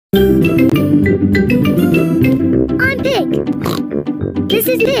I'm Pig. This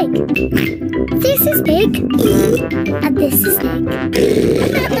is Pig. This is Pig. And this is Pig.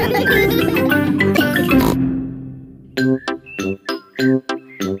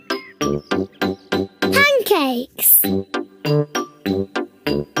 Pancakes.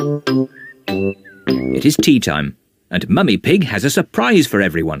 It is tea time, and Mummy Pig has a surprise for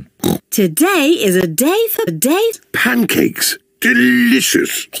everyone. Today is a day for Pancakes.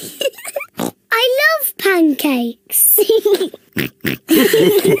 Delicious. I love pancakes.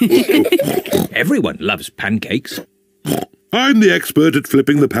 Everyone loves pancakes. I'm the expert at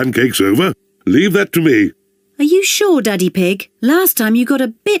flipping the pancakes over. Leave that to me. Are you sure, Daddy Pig? Last time you got a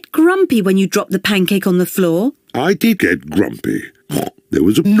bit grumpy when you dropped the pancake on the floor. I did get grumpy. There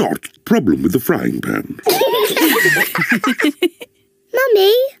was a problem with the frying pan.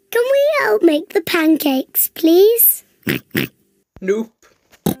 Mummy, can we help make the pancakes, please? Nope.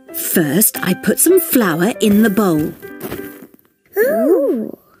 First, I put some flour in the bowl.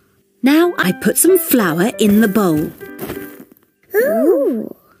 Ooh. Now I put some flour in the bowl.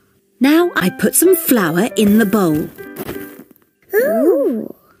 Ooh. Now I put some flour in the bowl.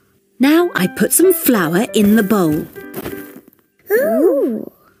 Ooh. Now I put some flour in the bowl.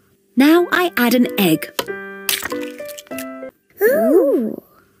 Ooh. Now I add an egg. Ooh.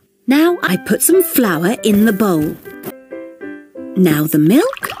 Now I put some flour in the bowl. Now the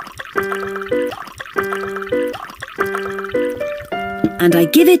milk. And I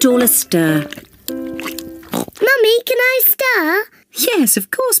give it all a stir. Mummy, can I stir? Yes,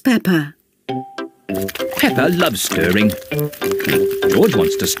 of course, Peppa. Peppa loves stirring. George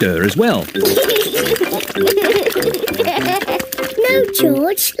wants to stir as well. No,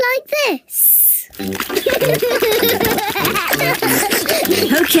 George, like this.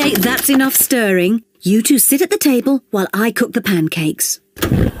 OK, that's enough stirring. You two sit at the table while I cook the pancakes.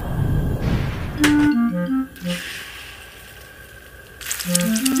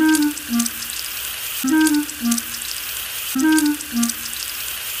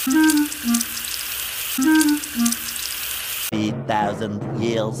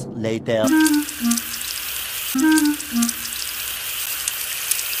 Years later.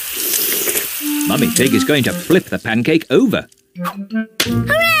 Mummy Pig is going to flip the pancake over.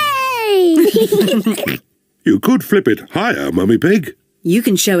 Hooray! You could flip it higher, Mummy Pig. You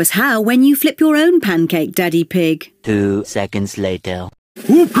can show us how when you flip your own pancake, Daddy Pig. 2 seconds later.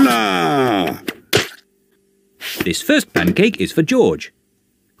 Whoopla! This first pancake is for George.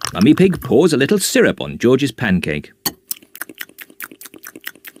 Mummy Pig pours a little syrup on George's pancake.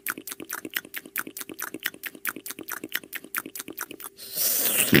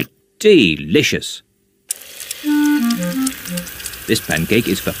 Delicious. This pancake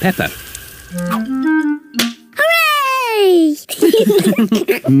is for Peppa. Hooray!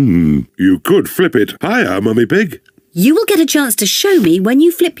 You could flip it higher, Mummy Pig. You will get a chance to show me when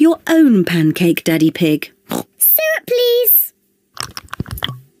you flip your own pancake, Daddy Pig. Syrup, please.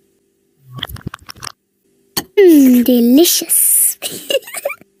 Delicious.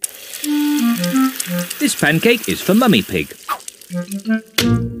 This pancake is for Mummy Pig.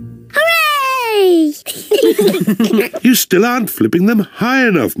 Hooray! You still aren't flipping them high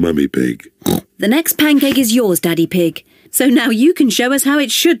enough, Mummy Pig. The next pancake is yours, Daddy Pig. So now you can show us how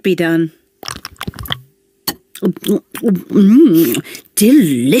it should be done.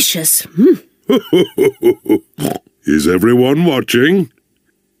 Delicious. Is everyone watching?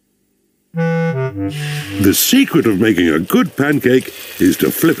 The secret of making a good pancake is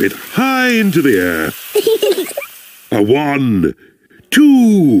to flip it high into the air. A 1,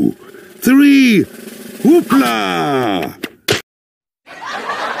 2, 3, whoopla!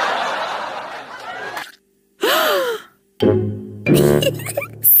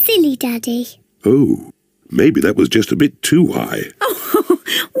 Silly Daddy. Oh, maybe that was just a bit too high. Oh,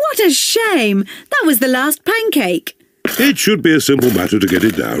 what a shame. That was the last pancake. It should be a simple matter to get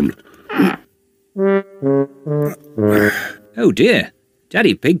it down. Oh dear,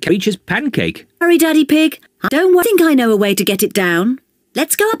 Daddy Pig reaches pancake. Hurry, Daddy Pig. I think I know a way to get it down.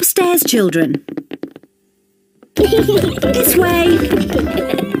 Let's go upstairs, children. This way.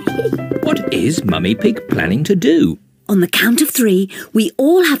 What is Mummy Pig planning to do? On the count of 3, we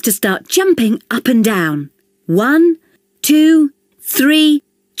all have to start jumping up and down. 1, 2, 3,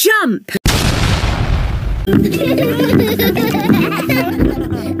 jump!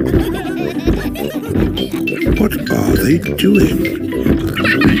 What are they doing?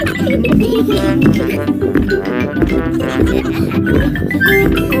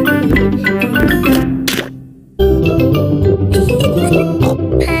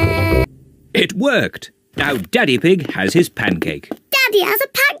 It worked! Now Daddy Pig has his pancake. Daddy has a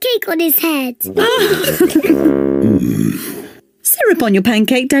pancake on his head. Syrup on your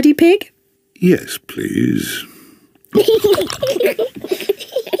pancake, Daddy Pig? Yes, please.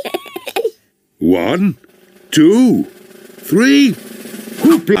 1, 2, 3,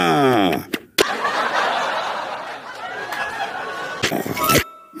 hoopla!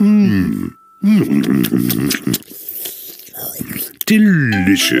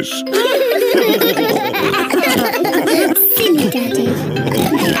 Delicious. Silly Daddy.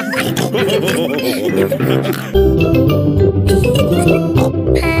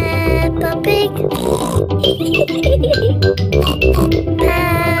 Peppa Pig.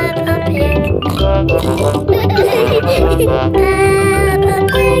 Peppa Pig.